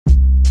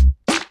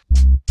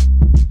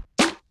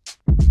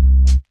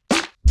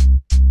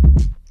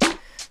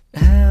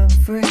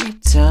Every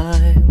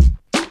time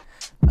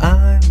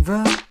I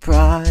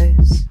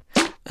reprise,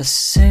 a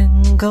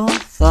single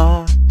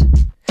thought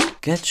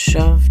gets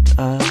shoved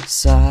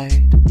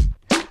aside.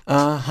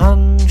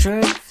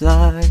 100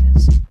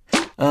 flies,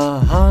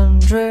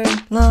 100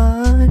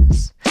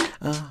 lies,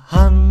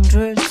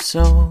 100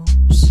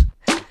 souls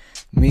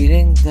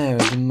meeting their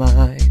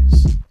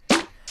demise.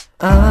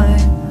 I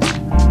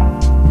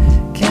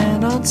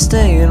cannot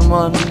stay in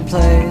one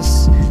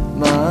place.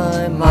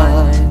 My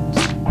mind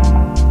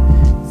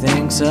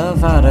thinks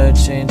of how to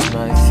change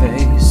my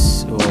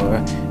face, or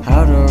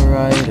how to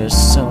write a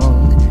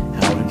song,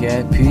 how to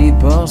get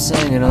people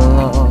singing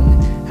along,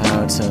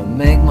 how to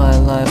make my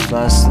life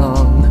last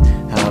long,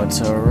 how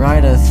to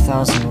right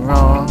 1,000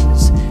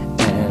 wrongs.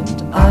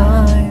 And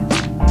I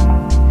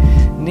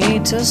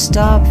need to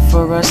stop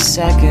for a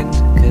second,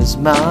 'cause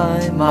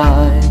my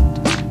mind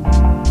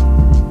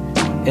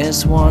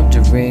is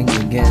wandering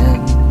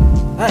again.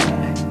 Hey!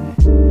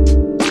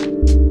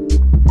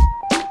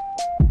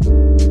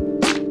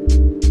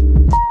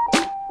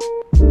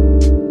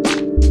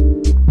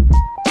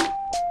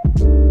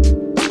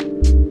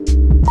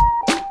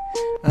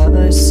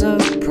 I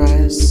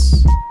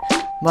suppress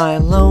my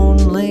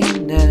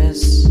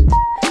loneliness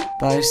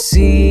by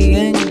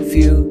seeing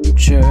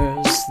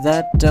futures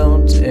that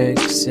don't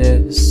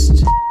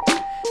exist.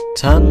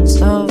 Tons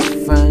of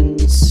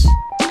friends,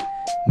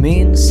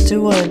 means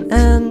to an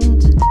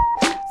end,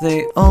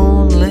 they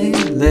only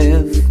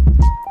live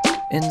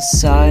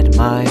inside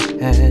my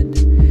head.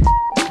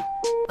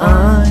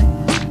 I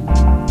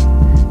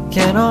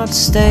cannot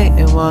stay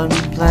in one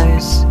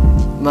place.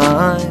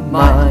 My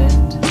mind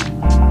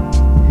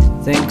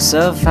thinks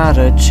of how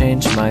to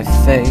change my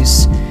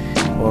face,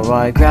 or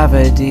why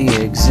gravity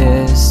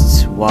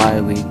exists,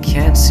 why we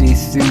can't see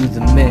through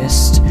the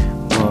mist,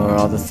 or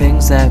all the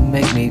things that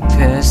make me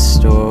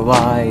pissed, or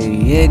why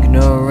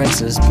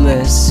ignorance is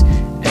bliss.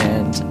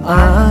 And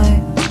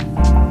I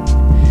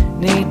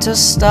need to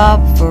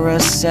stop for a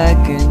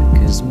second,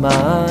 'cause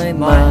my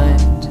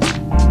mind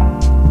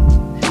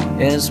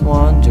is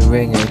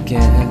wandering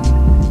again.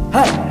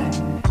 Hey!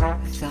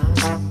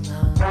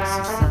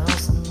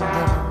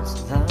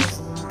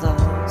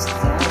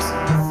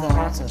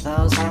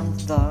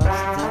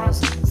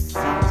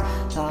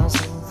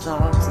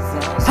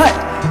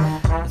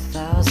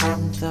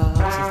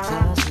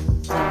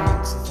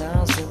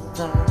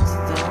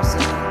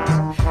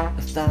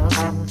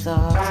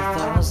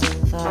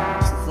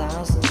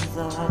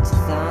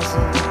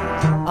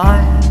 I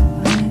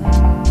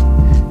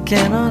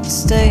cannot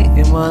stay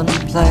in one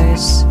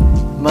place.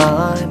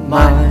 My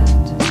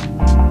mind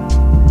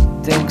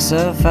thinks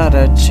of how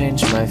to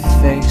change my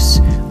face,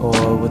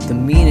 or what the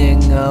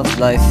meaning of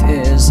life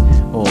is,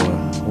 or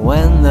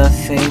when the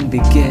fame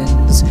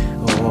begins,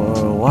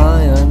 or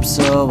why I'm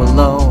so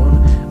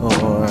alone,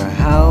 or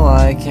how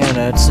I can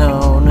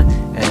atone.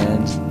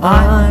 And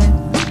I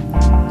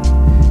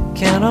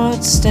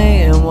cannot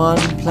stay in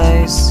one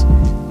place.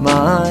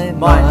 My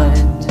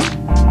mind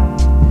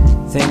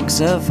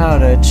thinks of how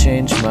to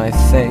change my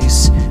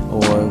face,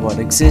 or what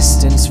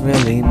existence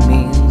really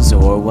means,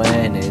 or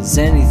when is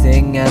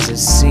anything as it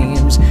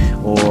seems,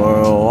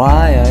 or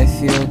why I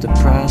feel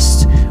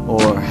depressed,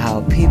 or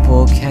how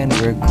people can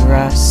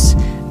regress.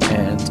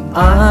 And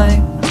I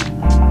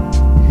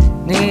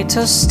need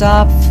to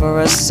stop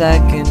for a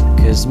second,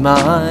 'cause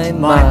my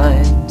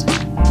mind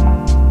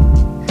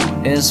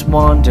is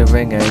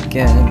wandering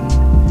again.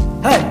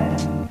 Hey!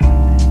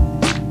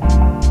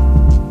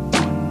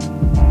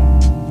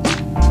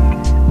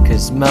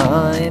 'Cause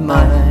my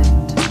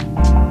mind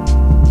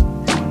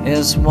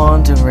is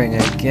wandering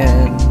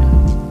again,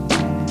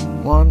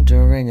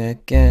 wandering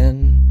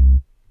again.